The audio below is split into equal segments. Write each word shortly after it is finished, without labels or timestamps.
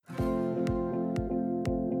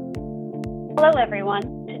Hello,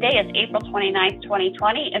 everyone. Today is April 29th,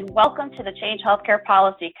 2020, and welcome to the Change Healthcare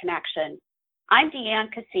Policy Connection. I'm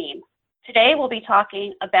Deanne Kassim. Today, we'll be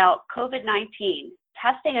talking about COVID-19,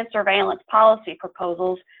 testing and surveillance policy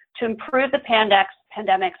proposals to improve the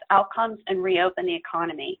pandemic's outcomes and reopen the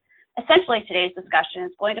economy. Essentially, today's discussion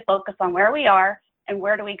is going to focus on where we are and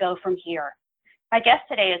where do we go from here. My guest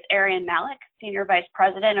today is Arian Malik, Senior Vice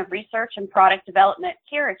President of Research and Product Development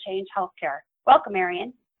here at Change Healthcare. Welcome,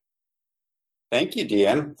 Arian. Thank you,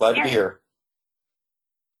 Deanne. Glad to be here.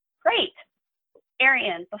 Great.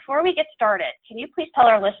 Arian, before we get started, can you please tell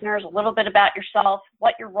our listeners a little bit about yourself,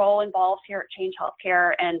 what your role involves here at Change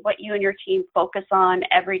Healthcare, and what you and your team focus on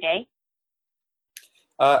every day?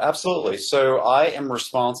 Absolutely. So I am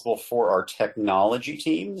responsible for our technology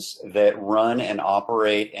teams that run and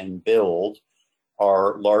operate and build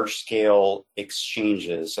our large-scale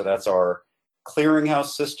exchanges. So that's our clearinghouse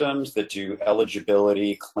systems that do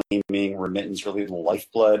eligibility, claiming, remittance, really the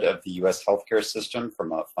lifeblood of the U.S. healthcare system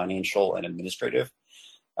from a financial and administrative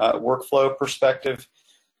workflow perspective.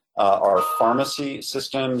 Our pharmacy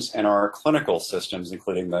systems and our clinical systems,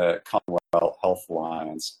 including the Commonwealth Health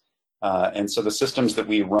Alliance. And so the systems that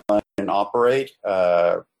we run and operate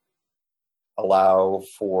allow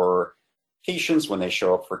for patients, when they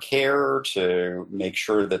show up for care, to make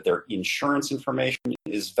sure that their insurance information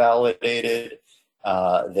is validated,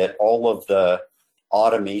 that all of the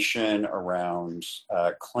automation around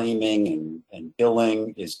claiming and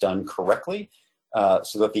billing is done correctly,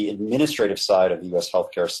 so that the administrative side of the U.S.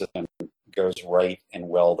 healthcare system goes right and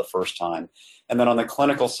well the first time. And then on the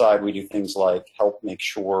clinical side, we do things like help make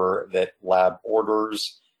sure that lab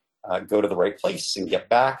orders go to the right place and get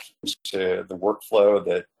back to the workflow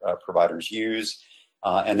that providers use,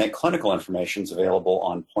 and that clinical information is available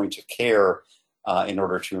on point of care in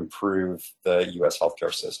order to improve the U.S.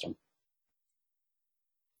 healthcare system.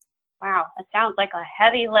 Wow, that sounds like a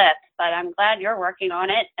heavy lift, but I'm glad you're working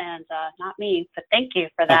on it and not me, but thank you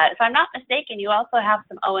for that. If I'm not mistaken, you also have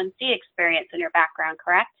some ONC experience in your background,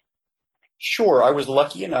 correct? Sure. I was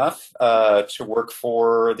lucky enough to work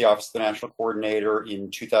for the Office of the National Coordinator in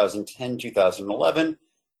 2010, 2011,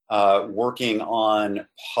 working on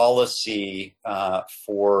policy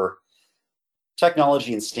for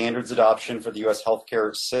technology and standards adoption for the U.S.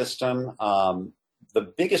 healthcare system.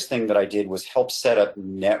 The biggest thing that I did was help set up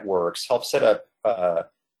networks, help set up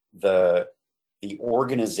the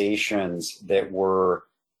organizations that were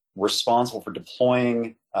responsible for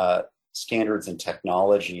deploying standards and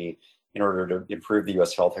technology in order to improve the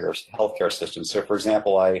U.S. healthcare system. So, for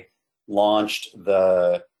example, I launched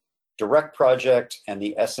the Direct Project and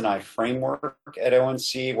the S&I framework at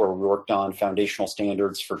ONC, where we worked on foundational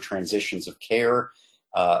standards for transitions of care,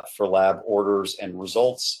 for lab orders and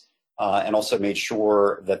results, and also made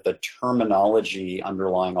sure that the terminology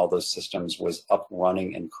underlying all those systems was up,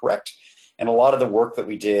 running, and correct. And a lot of the work that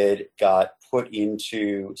we did got put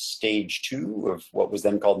into stage 2 of what was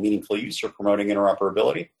then called meaningful use, or promoting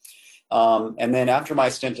interoperability. And then after my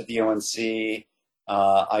stint at the ONC,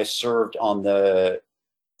 I served on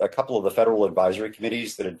a couple of the federal advisory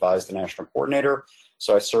committees that advised the national coordinator.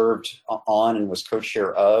 So I served on and was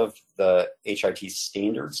co-chair of the HIT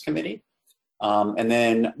Standards Committee. And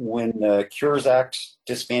then when the Cures Act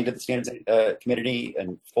disbanded the Standards Committee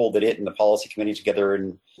and folded it and the Policy Committee together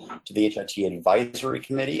into the HIT Advisory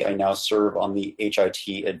Committee, I now serve on the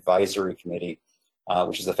HIT Advisory Committee,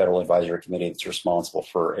 which is the federal advisory committee that's responsible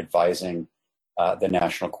for advising the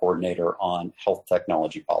national coordinator on health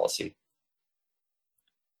technology policy.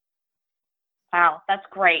 Wow, that's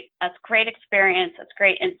great. That's great experience. That's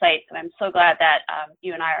great insights. And I'm so glad that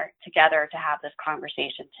you and I are together to have this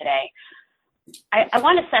conversation today. I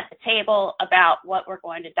want to set the table about what we're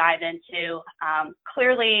going to dive into.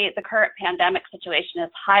 Clearly, the current pandemic situation has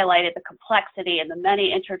highlighted the complexity and the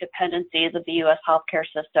many interdependencies of the U.S. healthcare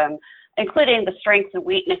system, including the strengths and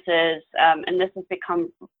weaknesses, and this has become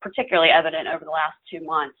particularly evident over the last 2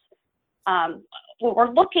 months.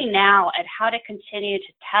 We're looking now at how to continue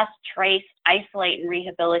to test, trace, isolate, and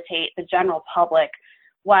rehabilitate the general public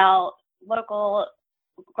while local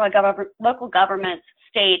governments,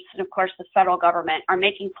 states, and of course the federal government are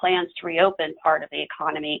making plans to reopen part of the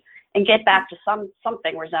economy and get back to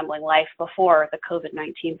something resembling life before the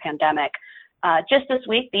COVID-19 pandemic. Just this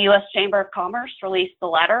week, the U.S. Chamber of Commerce released the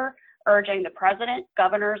letter urging the president,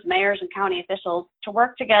 governors, mayors, and county officials to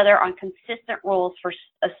work together on consistent rules for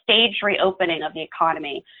a staged reopening of the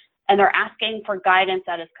economy. And they're asking for guidance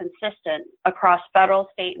that is consistent across federal,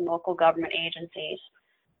 state, and local government agencies.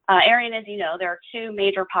 Arian, as you know, there are 2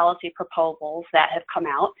 major policy proposals that have come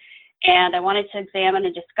out. And I wanted to examine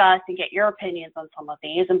and discuss and get your opinions on some of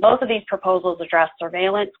these. And both of these proposals address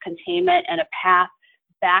surveillance, containment, and a path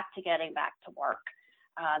back to getting back to work.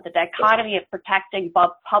 The dichotomy of protecting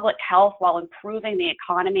public health while improving the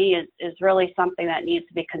economy is really something that needs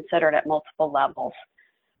to be considered at multiple levels.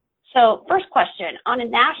 So first question, on a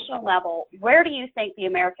national level, where do you think the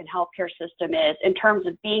American healthcare system is in terms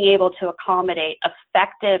of being able to accommodate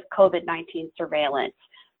effective COVID-19 surveillance?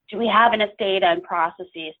 Do we have enough data and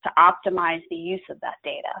processes to optimize the use of that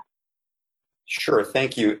data? Sure,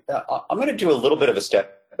 thank you. I'm going to do a little bit of a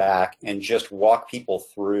step back and just walk people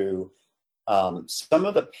through some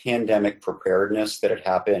of the pandemic preparedness that had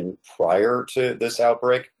happened prior to this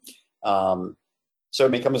outbreak. So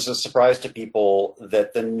it may come as a surprise to people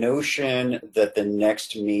that the notion that the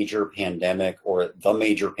next major pandemic or the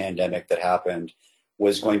major pandemic that happened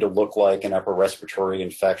was going to look like an upper respiratory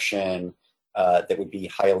infection that would be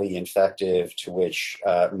highly infective, to which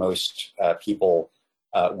most people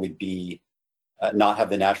would be not have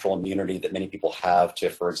the natural immunity that many people have to,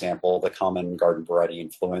 for example, the common garden variety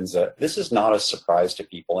influenza. This is not a surprise to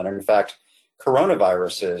people. And in fact,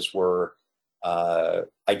 coronaviruses were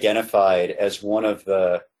identified as one of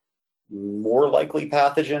the more likely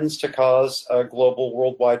pathogens to cause a global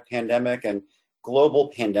worldwide pandemic. And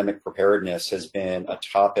global pandemic preparedness has been a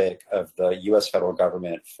topic of the US federal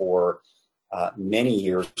government for many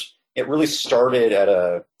years. It really started at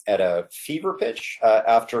a fever pitch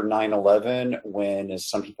after 9/11, when, as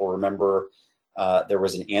some people remember, there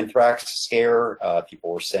was an anthrax scare.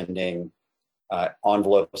 People were sending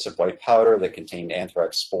envelopes of white powder that contained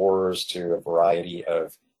anthrax spores to a variety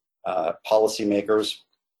of policymakers.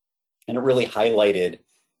 And it really highlighted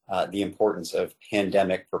the importance of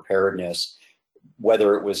pandemic preparedness,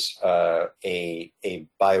 whether it was a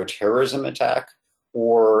bioterrorism attack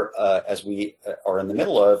or, as we are in the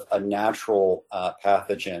middle of, a natural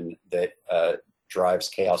pathogen that drives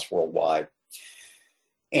chaos worldwide.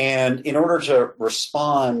 And in order to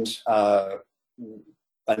respond,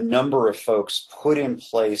 a number of folks put in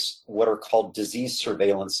place what are called disease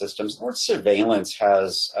surveillance systems. The word surveillance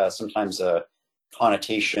has sometimes a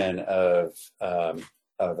connotation of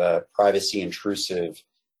a privacy intrusive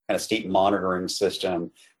kind of state monitoring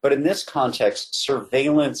system. But in this context,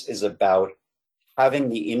 surveillance is about having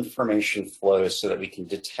the information flow so that we can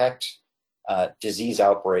detect disease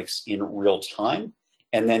outbreaks in real time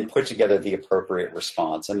and then put together the appropriate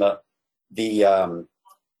response. And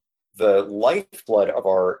the lifeblood of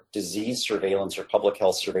our disease surveillance or public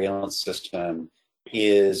health surveillance system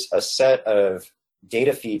is a set of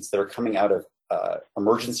data feeds that are coming out of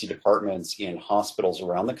emergency departments in hospitals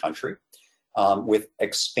around the country, with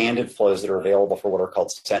expanded flows that are available for what are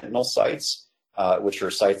called sentinel sites, which are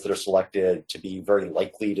sites that are selected to be very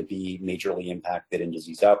likely to be majorly impacted in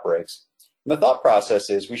disease outbreaks. And the thought process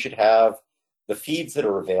is we should have the feeds that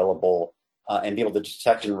are available and be able to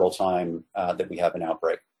detect in real time that we have an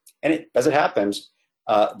outbreak. And as it happens,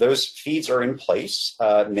 those feeds are in place.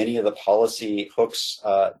 Many of the policy hooks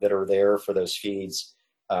that are there for those feeds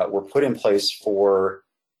were put in place for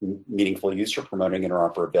meaningful use or promoting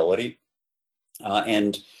interoperability.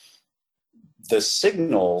 And the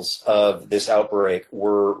signals of this outbreak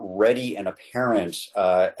were ready and apparent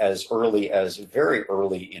as early as very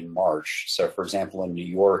early in March. So, for example, in New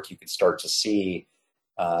York, you could start to see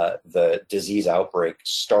the disease outbreak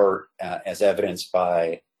start as evidenced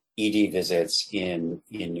by ED visits in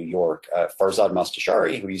New York. Farzad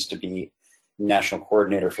Mostashari, who used to be national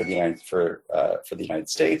coordinator for the United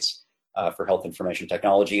States for health information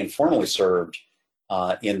technology and formerly served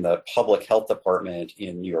in the public health department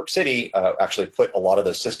in New York City, actually put a lot of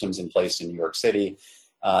those systems in place in New York City.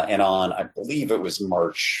 And on, I believe it was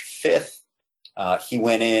March 5th, he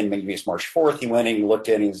went in, maybe it's March 4th, he went in, he looked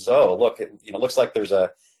in, and he says, oh, look, it looks like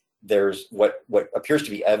there's what appears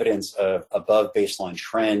to be evidence of above baseline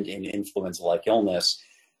trend in influenza-like illness.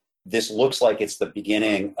 This looks like it's the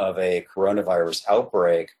beginning of a coronavirus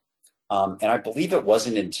outbreak. And I believe it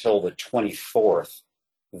wasn't until the 24th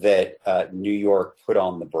that New York put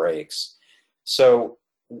on the brakes. So,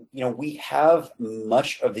 we have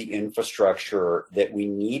much of the infrastructure that we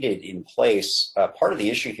needed in place. Part of the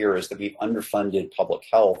issue here is that we've underfunded public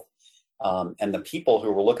health, and the people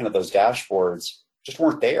who were looking at those dashboards just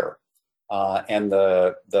weren't there. And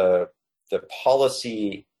the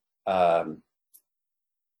policy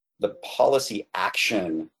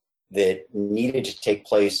action that needed to take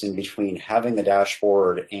place in between having the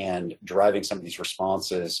dashboard and driving some of these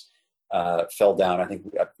responses fell down. I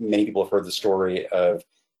think many people have heard the story of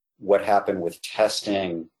what happened with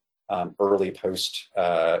testing early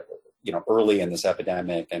in this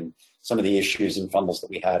epidemic, and some of the issues and fumbles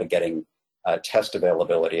that we had of getting test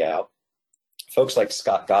availability out. Folks like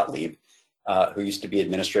Scott Gottlieb, who used to be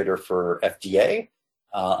administrator for FDA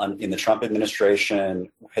in the Trump administration,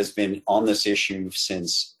 has been on this issue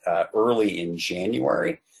since early in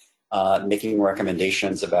January, making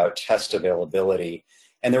recommendations about test availability.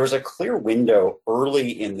 And there was a clear window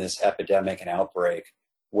early in this epidemic and outbreak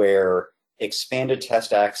where expanded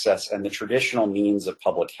test access and the traditional means of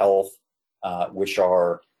public health, which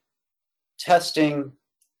are testing,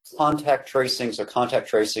 contact tracing. So contact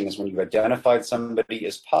tracing is when you've identified somebody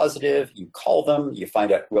as positive, you call them, you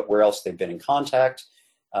find out where else they've been in contact,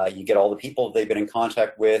 you get all the people they've been in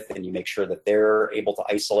contact with, and you make sure that they're able to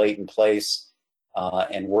isolate in place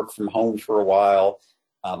and work from home for a while,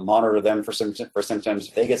 monitor them for symptoms.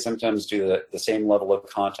 If they get symptoms, do the same level of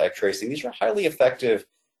contact tracing. These are highly effective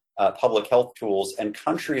public health tools, and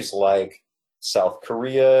countries like South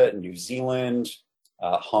Korea, New Zealand,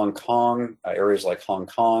 Hong Kong, areas like Hong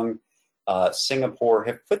Kong, Singapore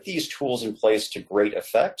have put these tools in place to great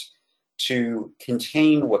effect to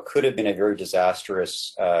contain what could have been a very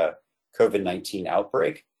disastrous COVID-19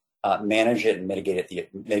 outbreak, manage it and mitigate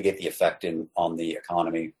the effect on the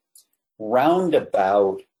economy. Round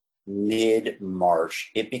about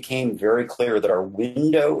mid-March, it became very clear that our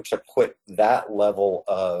window to put that level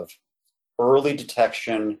of early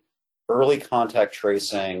detection, early contact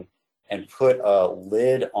tracing, and put a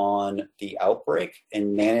lid on the outbreak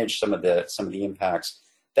and manage some of the impacts,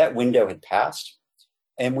 that window had passed.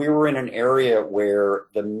 And we were in an area where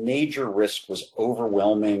the major risk was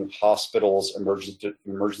overwhelming hospitals,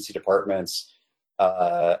 emergency departments,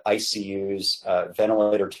 ICUs,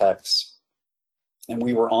 ventilator techs. And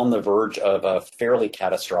we were on the verge of a fairly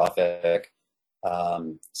catastrophic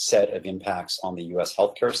set of impacts on the US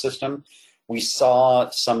healthcare system. We saw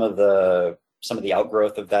some of the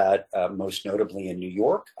outgrowth of that, most notably in New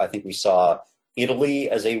York. I think we saw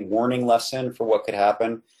Italy as a warning lesson for what could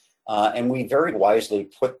happen. And we very wisely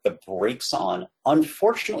put the brakes on.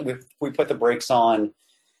 Unfortunately, we put the brakes on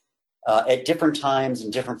at different times in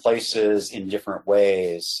different places in different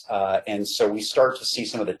ways. And so we start to see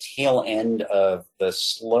some of the tail end of the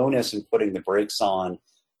slowness in putting the brakes on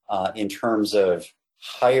in terms of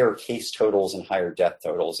higher case totals and higher death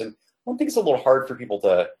totals. And one thing that's a little hard for people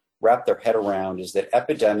to wrap their head around is that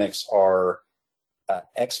epidemics are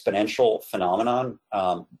exponential phenomenon.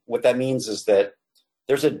 What that means is that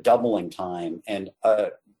there's a doubling time, and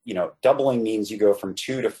doubling means you go from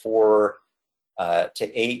 2 to 4 to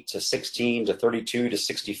 8 to 16 to 32 to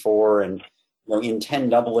 64, and in 10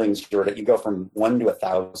 doublings you go from 1 to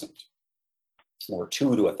 1,000 or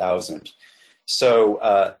 2 to 1,000.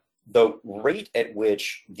 So the rate at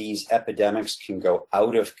which these epidemics can go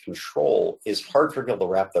out of control is hard for people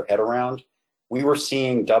to wrap their head around. We were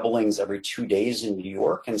seeing doublings every 2 days in New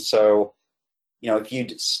York, and so if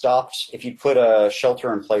you'd put a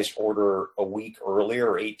shelter in place order a week earlier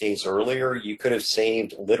or 8 days earlier, you could have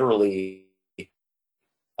saved literally,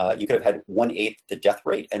 you could have had 1/8 the death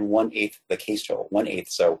rate and 1/8 the case total, 1/8.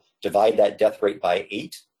 So divide that death rate by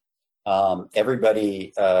 8.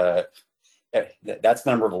 Everybody, that's the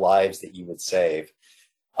number of lives that you would save.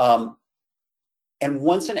 And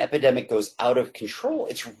once an epidemic goes out of control,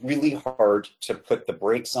 it's really hard to put the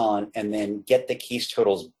brakes on and then get the case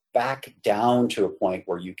totals back down to a point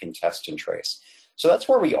where you can test and trace. So that's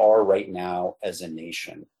where we are right now as a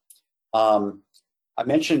nation. I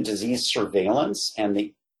mentioned disease surveillance and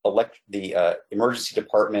the emergency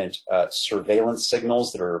department surveillance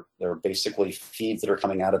signals that are basically feeds that are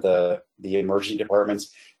coming out of the emergency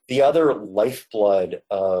departments. The other lifeblood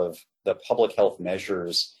of the public health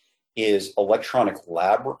measures is electronic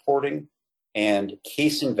lab reporting and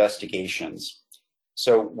case investigations.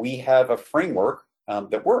 So we have a framework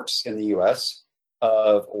that works in the US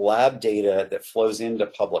of lab data that flows into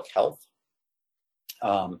public health.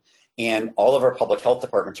 And all of our public health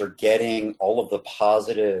departments are getting all of the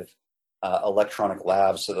positive electronic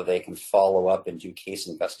labs so that they can follow up and do case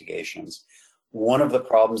investigations. One of the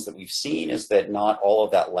problems that we've seen is that not all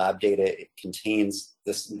of that lab data contains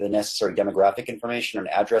the necessary demographic information and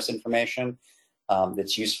address information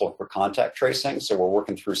that's useful for contact tracing. So we're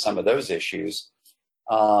working through some of those issues.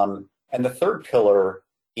 And the third pillar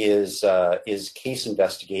is case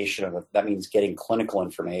investigation. That means getting clinical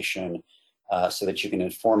information so that you can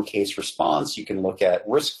inform case response. You can look at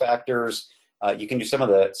risk factors. You can do some of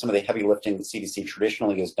the heavy lifting that CDC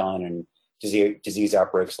traditionally has done in disease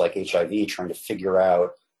outbreaks like HIV, trying to figure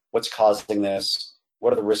out what's causing this,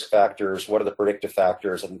 what are the risk factors, what are the predictive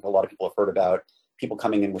factors. I think a lot of people have heard about people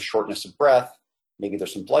coming in with shortness of breath. Maybe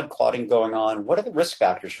there's some blood clotting going on. What are the risk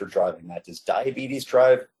factors for driving that? Does diabetes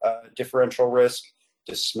drive differential risk?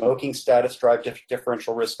 Does smoking status drive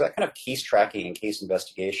differential risk? That kind of case tracking and case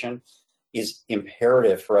investigation is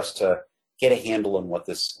imperative for us to get a handle on what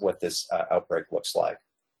this outbreak looks like.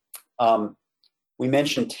 We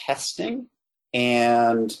mentioned testing,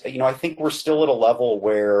 and I think we're still at a level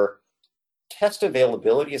where test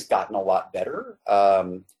availability has gotten a lot better.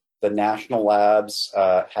 The national labs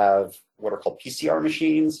have what are called PCR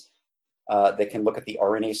machines that can look at the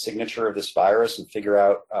RNA signature of this virus and figure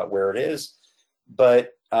out where it is.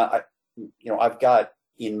 But I've got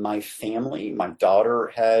in my family, my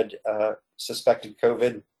daughter had suspected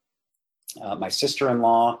COVID. My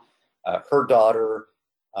sister-in-law, her daughter,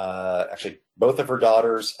 actually both of her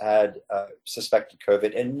daughters had suspected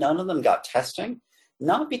COVID, and none of them got testing.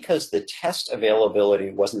 Not because the test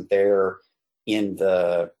availability wasn't there in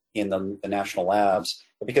the national labs,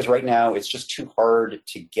 but because right now it's just too hard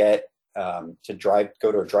to get go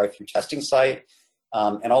to a drive-through testing site,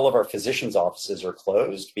 and all of our physicians' offices are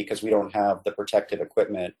closed because we don't have the protective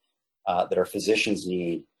equipment that our physicians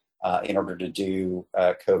need in order to do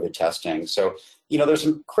COVID testing. So, there's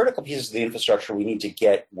some critical pieces of the infrastructure we need to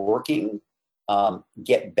get working,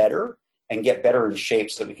 get better in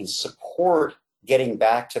shape so that we can support getting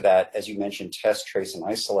back to that, as you mentioned, test, trace, and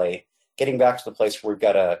isolate, getting back to the place where we've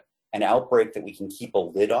got an outbreak that we can keep a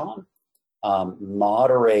lid on,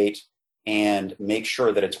 moderate, and make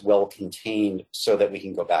sure that it's well contained so that we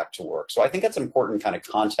can go back to work. So I think that's important kind of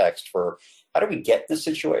context for how do we get in this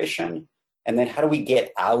situation, and then how do we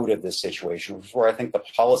get out of this situation, which is where I think the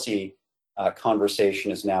policy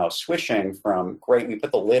conversation is now switching from, great, we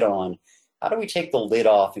put the lid on, how do we take the lid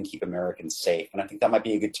off and keep Americans safe? And I think that might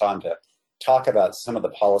be a good time to talk about some of the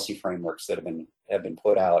policy frameworks that have been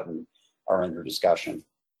put out and are under discussion.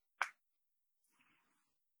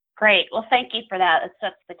 Great. Well, thank you for that. It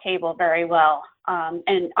sets the table very well.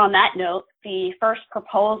 And on that note, the first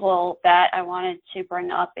proposal that I wanted to bring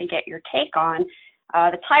up and get your take on,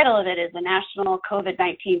 the title of it is the National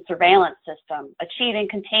COVID-19 Surveillance System, Achieving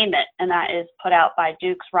Containment, and that is put out by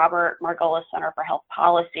Duke's Robert Margolis Center for Health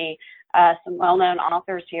Policy. Some well-known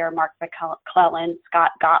authors here, Mark McClellan,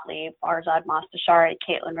 Scott Gottlieb, Farzad Mostashari,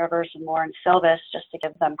 Caitlin Rivers, and Lauren Silvis, just to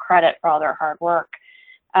give them credit for all their hard work.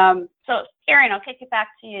 So, Erin, I'll kick it back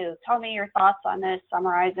to you. Tell me your thoughts on this,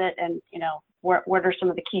 summarize it, and, what are some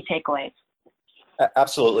of the key takeaways?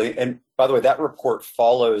 Absolutely. And by the way, that report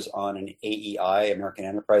follows on an AEI, American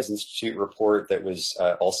Enterprise Institute report that was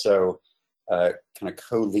also kind of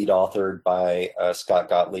co-lead authored by Scott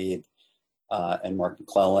Gottlieb and Mark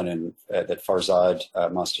McClellan, and that Farzad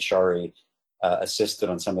Mostashari assisted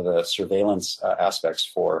on some of the surveillance aspects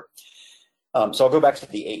for. So I'll go back to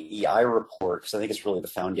the AEI report because I think it's really the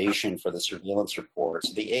foundation for the surveillance report.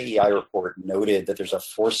 So the AEI report noted that there's a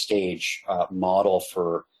 4-stage model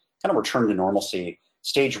for kind of return to normalcy.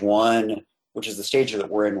 Stage 1, which is the stage that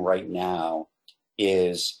we're in right now,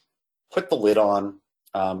 is put the lid on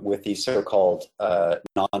with these so-called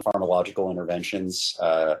non-pharmacological interventions,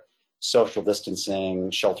 social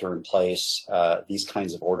distancing, shelter in place, these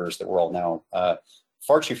kinds of orders that we're all now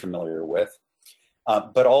far too familiar with.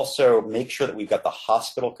 But also make sure that we've got the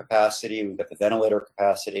hospital capacity, we've got the ventilator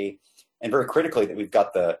capacity, and very critically that we've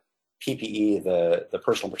got the PPE, the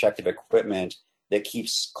personal protective equipment that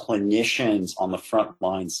keeps clinicians on the front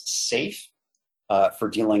lines safe for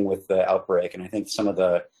dealing with the outbreak. And I think some of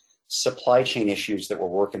the supply chain issues that we're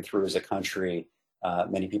working through as a country,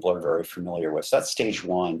 many people are very familiar with. So that's stage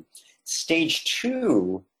 1. Stage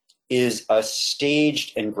 2 is a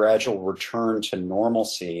staged and gradual return to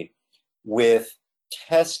normalcy with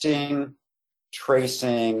testing,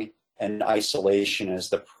 tracing, and isolation as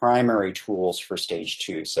the primary tools for stage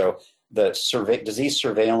 2. So the disease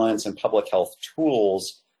surveillance and public health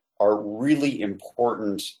tools are really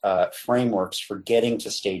important frameworks for getting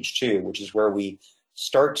to stage 2, which is where we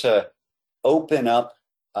start to open up,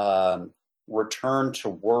 return to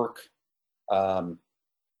work,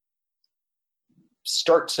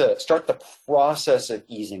 start the process of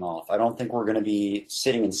easing off. I don't think we're going to be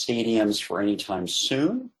sitting in stadiums for any time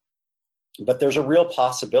soon, but there's a real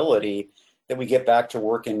possibility that we get back to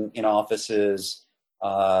work in offices,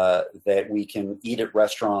 that we can eat at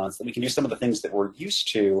restaurants, that we can do some of the things that we're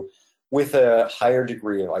used to with a higher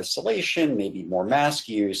degree of isolation, maybe more mask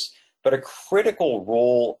use. But a critical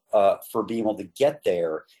role for being able to get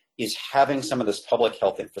there is having some of this public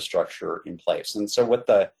health infrastructure in place. And so what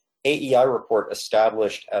the AEI report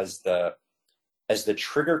established as the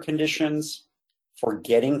trigger conditions for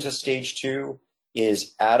getting to stage 2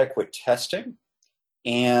 is adequate testing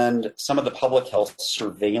and some of the public health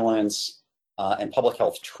surveillance and public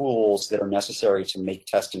health tools that are necessary to make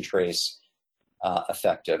test and trace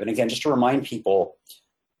effective. And again, just to remind people,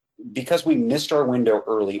 because we missed our window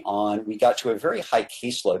early on, we got to a very high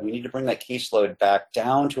caseload. We need to bring that caseload back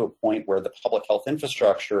down to a point where the public health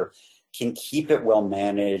infrastructure can keep it well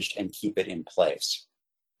managed and keep it in place.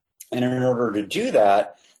 And in order to do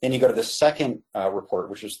that, then you go to the second report,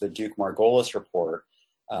 which is the Duke-Margolis report.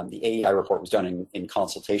 The AEI report was done in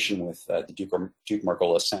consultation with the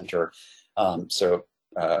Duke-Margolis Center. So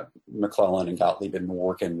McClellan and Gottlieb have been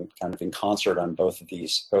working kind of in concert on both of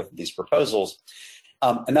these proposals.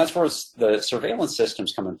 And that's where the surveillance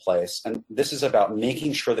systems come in place. And this is about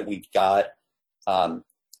making sure that we've got,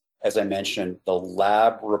 as I mentioned, the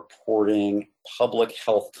lab reporting, public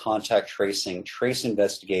health contact tracing, trace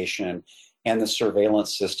investigation, and the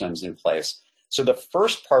surveillance systems in place. So the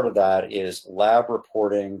first part of that is lab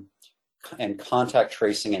reporting and contact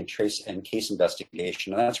tracing and case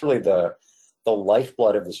investigation. And that's really the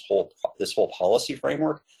lifeblood of this whole policy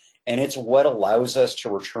framework. And it's what allows us to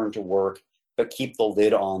return to work, but keep the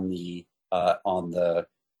lid on the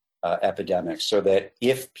epidemic, so that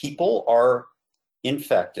if people are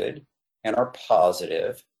infected and are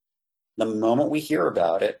positive, the moment we hear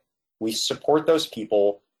about it, we support those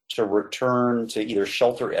people to return to either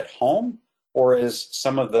shelter at home, or as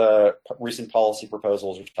some of the recent policy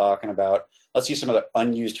proposals are talking about, let's use some of the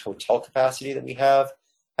unused hotel capacity that we have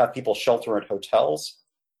people shelter at hotels,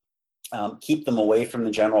 keep them away from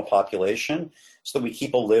the general population so that we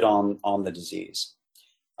keep a lid on the disease.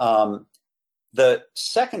 The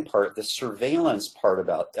second part, the surveillance part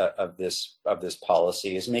of this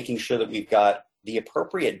policy, is making sure that we've got the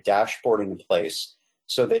appropriate dashboarding in place,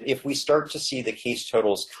 so that if we start to see the case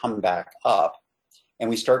totals come back up and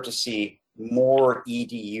we start to see more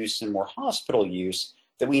ED use and more hospital use,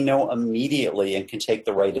 that we know immediately and can take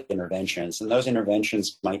the right interventions. And those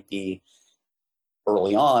interventions might be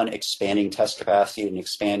early on expanding test capacity and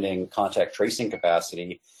expanding contact tracing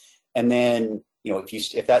capacity. And then,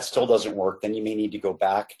 if that still doesn't work, then you may need to go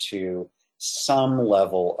back to some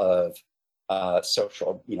level of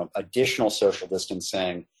additional social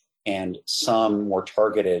distancing and some more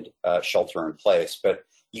targeted shelter in place. But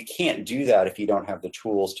you can't do that if you don't have the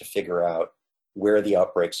tools to figure out where the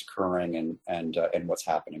outbreak's occurring and what's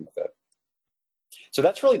happening with it. So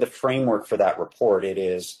that's really the framework for that report. It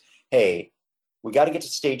is, hey, we got to get to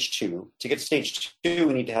stage 2. To get to stage 2,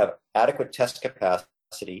 we need to have adequate test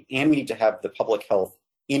capacity, and we need to have the public health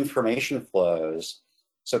information flows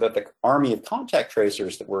so that the army of contact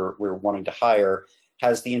tracers that we're wanting to hire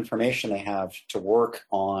has the information they have to work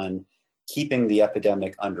on keeping the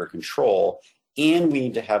epidemic under control. And we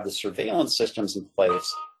need to have the surveillance systems in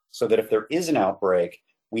place so that if there is an outbreak,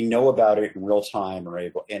 we know about it in real time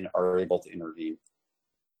and are able to intervene.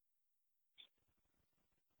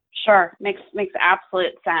 Sure, makes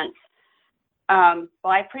absolute sense.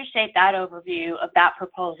 Well, I appreciate that overview of that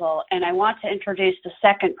proposal, and I want to introduce the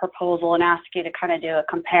second proposal and ask you to kind of do a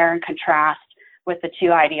compare and contrast with the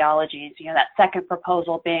two ideologies. That second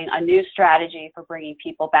proposal being a new strategy for bringing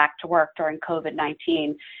people back to work during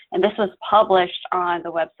COVID-19. And this was published on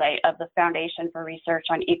the website of the Foundation for Research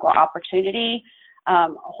on Equal Opportunity. A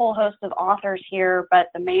whole host of authors here, but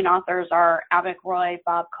the main authors are Avik Roy,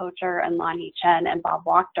 Bob Kocher, and Lanhee Chen, and Bob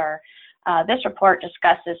Wachter. This report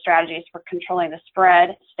discusses strategies for controlling the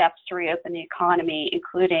spread, steps to reopen the economy,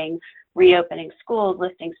 including reopening schools,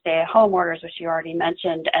 lifting stay-at-home orders, which you already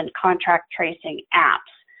mentioned, and contract tracing apps.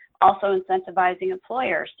 Also incentivizing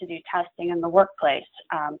employers to do testing in the workplace.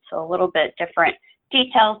 So a little bit different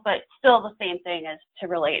details, but still the same thing as to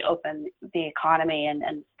really open the economy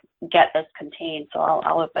and get this contained. So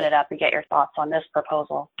I'll open it up and get your thoughts on this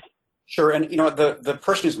proposal. Sure, and the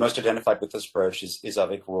person who's most identified with this approach is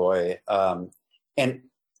Avik Roy, and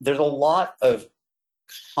there's a lot of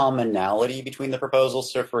commonality between the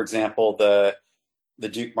proposals. So, for example, the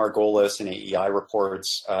Duke-Margolis and AEI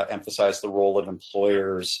reports emphasize the role of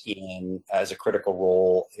employers as a critical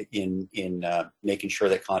role in making sure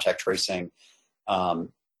that contact tracing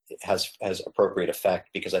has appropriate effect,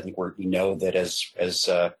 because I think we know that as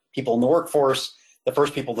people in the workforce, the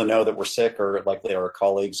first people to know that we're sick are likely our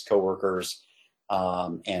colleagues, coworkers,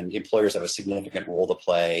 and employers have a significant role to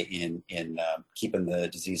play in keeping the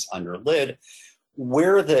disease under lid.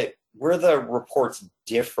 Where the reports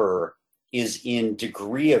differ is in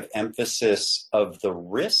degree of emphasis of the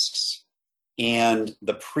risks and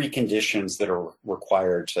the preconditions that are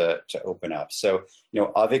required to open up. So,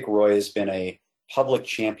 Avik Roy has been a public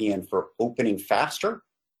champion for opening faster.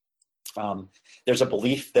 There's a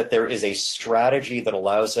belief that there is a strategy that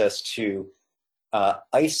allows us to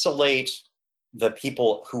isolate the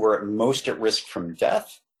people who are most at risk from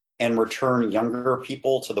death and return younger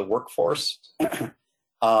people to the workforce.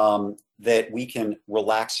 that we can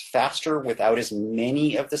relax faster without as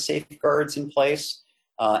many of the safeguards in place,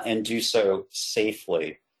 and do so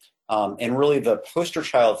safely. And really the poster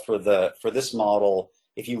child for this model,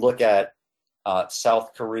 if you look at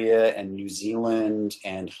South Korea and New Zealand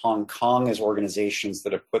and Hong Kong as organizations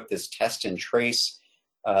that have put this test and trace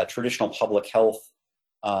traditional public health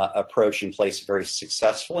approach in place very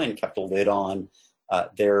successfully and kept a lid on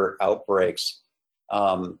their outbreaks.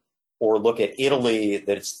 Or look at Italy,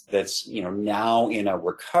 that's now in a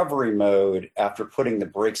recovery mode after putting the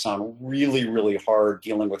brakes on really, really hard,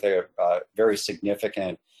 dealing with a very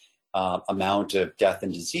significant amount of death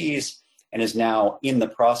and disease, and is now in the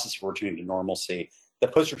process of returning to normalcy. The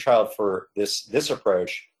poster child for this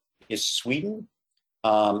approach is Sweden,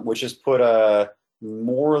 which has put a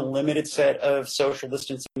more limited set of social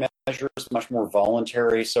distancing measures, much more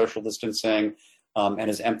voluntary social distancing, and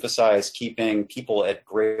has emphasized keeping people at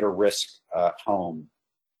greater risk home.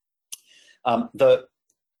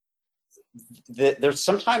 There's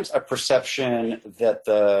sometimes a perception that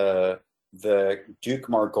the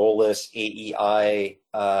Duke-Margolis AEI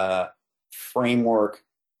framework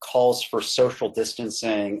calls for social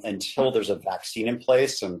distancing until there's a vaccine in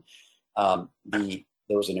place. And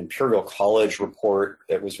there was an Imperial College report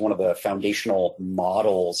that was one of the foundational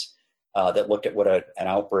models that looked at what an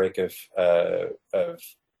outbreak of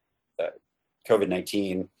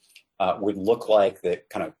COVID-19 would look like, that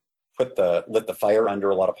kind of lit the fire under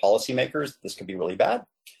a lot of policymakers. This could be really bad.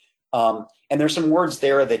 And there's some words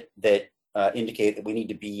there that indicate that we need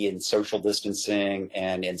to be in social distancing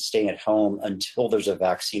and staying at home until there's a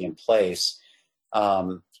vaccine in place.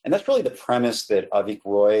 And that's really the premise that Avik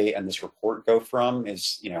Roy and this report go from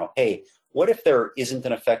is, hey, what if there isn't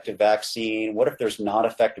an effective vaccine? What if there's not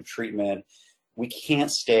effective treatment? We can't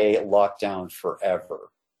stay locked down forever.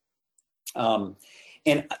 And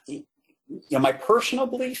my personal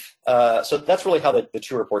belief, so that's really how the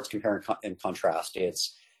two reports compare and contrast.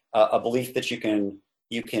 It's a belief that you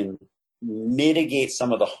can mitigate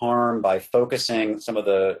some of the harm by focusing some of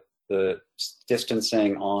the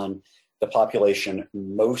distancing on the population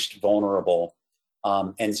most vulnerable,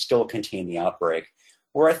 and still contain the outbreak.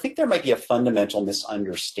 Where I think there might be a fundamental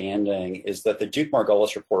misunderstanding is that the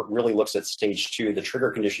Duke-Margolis report really looks at stage 2, the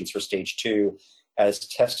trigger conditions for stage 2, as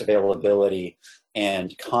test availability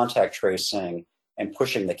and contact tracing and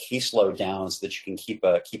pushing the caseload down so that you can keep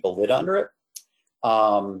a lid under it.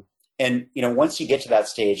 And once you get to that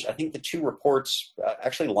stage, I think the two reports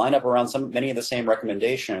actually line up around many of the same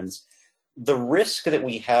recommendations. The risk that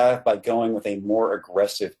we have by going with a more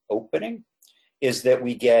aggressive opening is that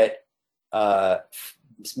we get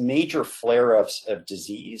major flare-ups of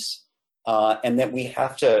disease, and that we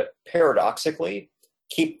have to, paradoxically,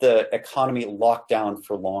 keep the economy locked down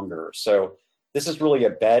for longer. So this is really a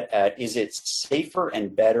bet at, is it safer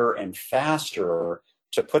and better and faster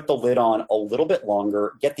to put the lid on a little bit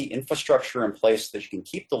longer, get the infrastructure in place that you can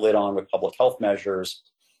keep the lid on with public health measures,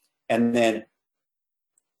 and then,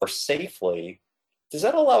 or safely, does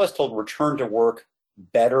that allow us to return to work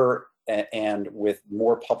better and with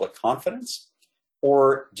more public confidence?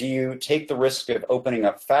 Or do you take the risk of opening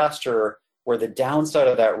up faster, where the downside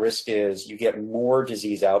of that risk is you get more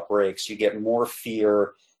disease outbreaks, you get more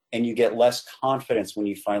fear, and you get less confidence when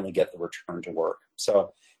you finally get the return to work?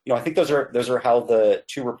 So, I think those are how the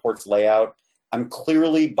two reports lay out. I'm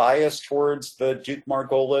clearly biased towards the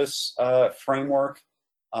Duke-Margolis framework.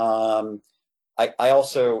 I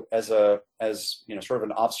also, as sort of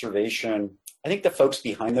an observation, I think the folks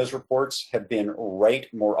behind those reports have been right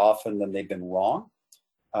more often than they've been wrong.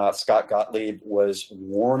 Scott Gottlieb was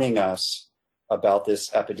warning us about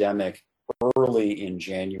this epidemic early in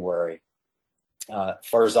January.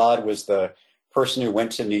 Farzad was the person who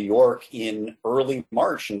went to New York in early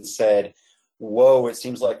March and said, whoa, it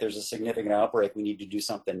seems like there's a significant outbreak. We need to do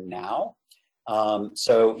something now.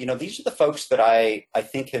 So, these are the folks that I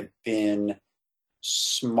think have been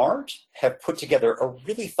smart, have put together a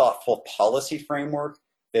really thoughtful policy framework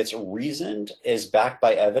that's reasoned, is backed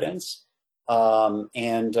by evidence, and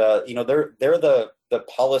they're the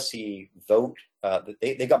policy vote.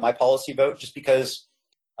 They got my policy vote just because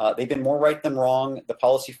they've been more right than wrong. The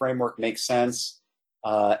policy framework makes sense,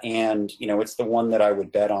 and it's the one that I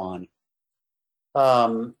would bet on.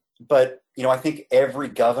 But I think every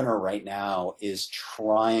governor right now is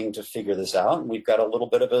trying to figure this out, and we've got a little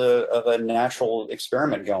bit of a natural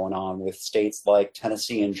experiment going on with states like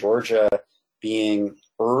Tennessee and Georgia being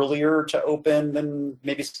earlier to open than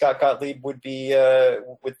maybe Scott Gottlieb would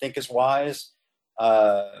think is wise.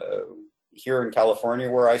 Here in California,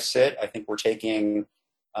 where I sit, I think we're taking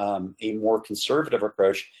a more conservative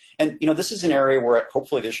approach. And, this is an area where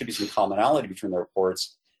hopefully there should be some commonality between the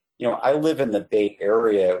reports. I live in the Bay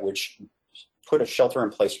Area, which put a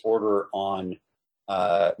shelter-in-place order on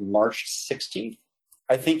March 16th.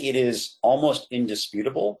 I think it is almost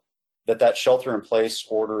indisputable that shelter-in-place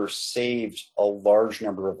order saved a large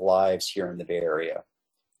number of lives here in the Bay Area.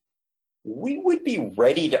 We would be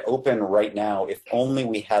ready to open right now if only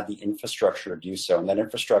we had the infrastructure to do so. And that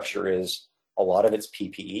infrastructure is a lot of it's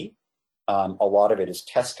PPE, a lot of it is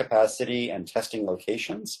test capacity and testing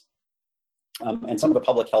locations, and some of the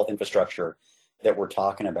public health infrastructure that we're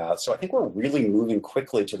talking about. So I think we're really moving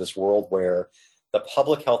quickly to this world where the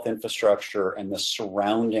public health infrastructure and the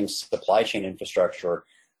surrounding supply chain infrastructure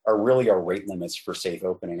are really our rate limits for safe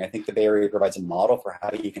opening. I think the Bay Area provides a model for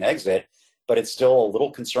how you can exit, but it's still a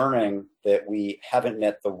little concerning that we haven't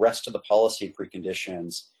met the rest of the policy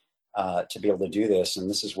preconditions to be able to do this. And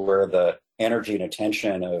this is where the energy and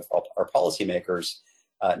attention of our policymakers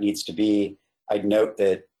needs to be. I'd note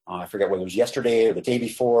that, I forget whether it was yesterday or the day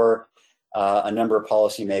before, a number of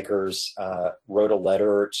policymakers wrote a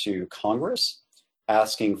letter to Congress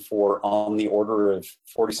asking for on the order of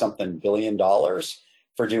 $40-something billion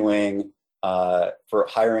for doing for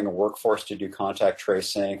hiring a workforce to do contact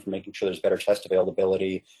tracing, for making sure there's better test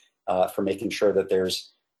availability, for making sure that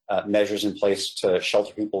there's measures in place to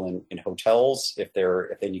shelter people in hotels if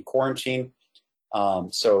they need quarantine.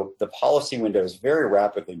 So the policy window is very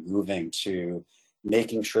rapidly moving to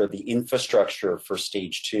making sure the infrastructure for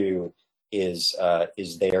stage 2 is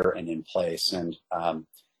there and in place. And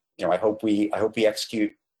I hope we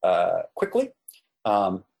execute quickly.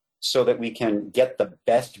 So that we can get the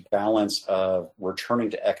best balance of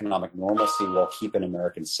returning to economic normalcy while keeping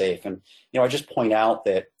Americans safe. And, I just point out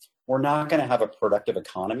that we're not going to have a productive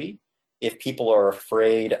economy if people are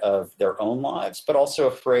afraid of their own lives, but also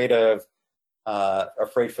afraid for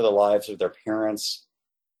the lives of their parents,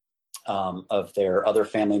 of their other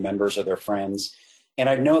family members or their friends. And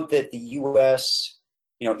I note that the U.S.,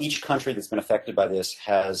 each country that's been affected by this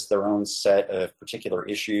has their own set of particular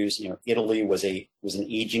issues. Italy was an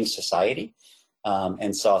aging society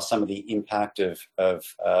and saw some of the impact of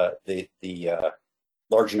the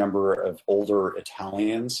large number of older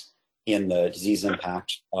Italians in the disease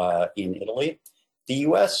impact in Italy. The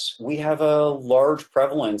U.S., we have a large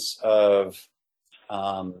prevalence of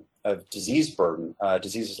disease burden,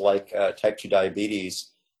 diseases like type 2 diabetes.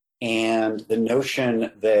 And the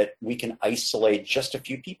notion that we can isolate just a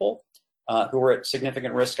few people who are at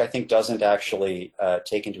significant risk, I think, doesn't actually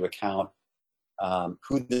take into account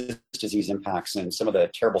who this disease impacts. And some of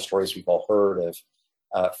the terrible stories we've all heard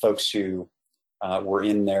of folks who were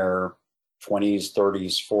in their 20s,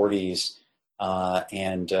 30s, 40s,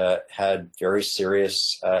 and had very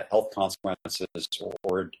serious health consequences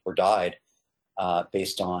or died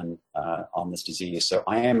based on this disease. So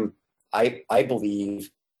I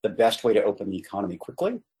believe the best way to open the economy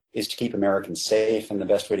quickly is to keep Americans safe, and the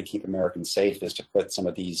best way to keep Americans safe is to put some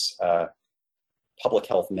of these public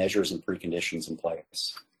health measures and preconditions in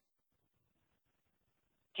place.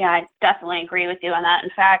 Yeah, I definitely agree with you on that. In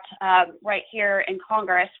fact, right here in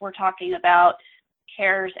Congress, we're talking about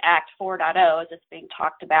CARES Act 4.0 as it's being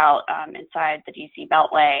talked about inside the DC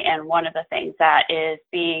Beltway. And one of the things that is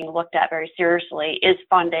being looked at very seriously is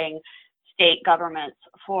funding state governments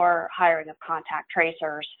for hiring of contact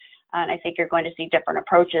tracers. And I think you're going to see different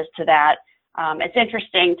approaches to that. It's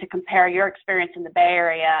interesting to compare your experience in the Bay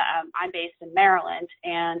Area. I'm based in Maryland,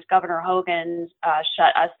 and Governor Hogan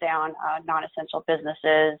shut us down, non-essential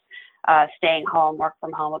businesses, staying home, work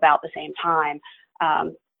from home about the same time.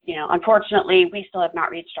 Unfortunately, we still have not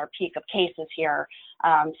reached our peak of cases here.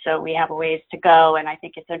 So we have a ways to go. And I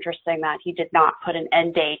think it's interesting that he did not put an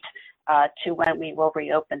end date to when we will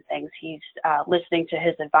reopen things. He's listening to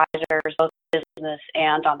his advisors, both business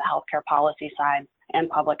and on the healthcare policy side and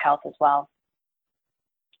public health as well.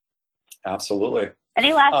 Absolutely.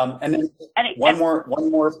 Any last? And then one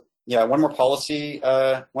more policy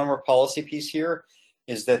piece here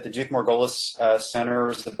is that the Duke Margolis Center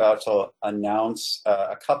is about to announce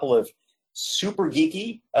a couple of super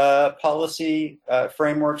geeky policy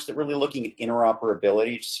frameworks that really looking at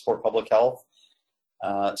interoperability to support public health.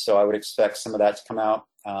 So I would expect some of that to come out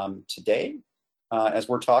today as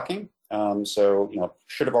we're talking. So,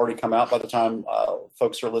 should have already come out by the time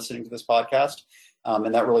folks are listening to this podcast.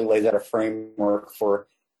 And that really lays out a framework for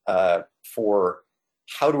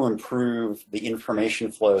how to improve the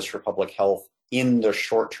information flows for public health in the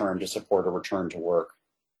short term to support a return to work.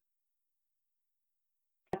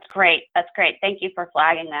 That's great. That's great. Thank you for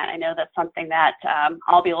flagging that. I know that's something that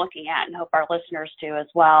I'll be looking at and hope our listeners do as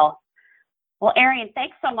well. Well, Arian,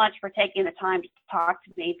 thanks so much for taking the time to talk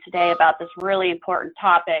to me today about this really important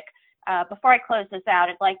topic. Before I close this out,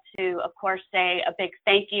 I'd like to, of course, say a big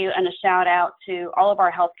thank you and a shout out to all of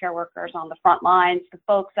our healthcare workers on the front lines, the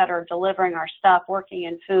folks that are delivering our stuff, working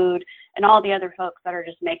in food, and all the other folks that are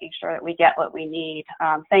just making sure that we get what we need.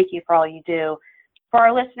 Thank you for all you do. For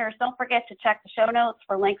our listeners, don't forget to check the show notes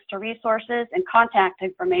for links to resources and contact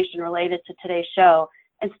information related to today's show.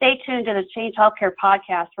 And stay tuned to the Change Healthcare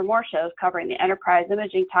podcast for more shows covering the enterprise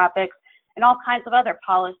imaging topics and all kinds of other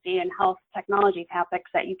policy and health technology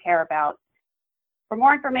topics that you care about. For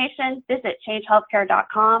more information, visit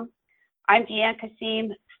changehealthcare.com. I'm Deanne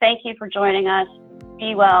Kasim. Thank you for joining us.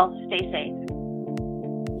 Be well, stay safe.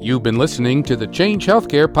 You've been listening to the Change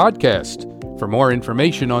Healthcare podcast. For more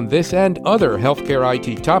information on this and other healthcare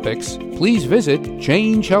IT topics, please visit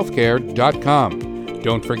changehealthcare.com.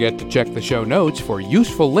 Don't forget to check the show notes for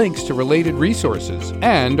useful links to related resources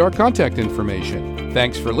and our contact information.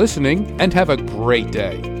 Thanks for listening and have a great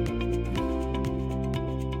day.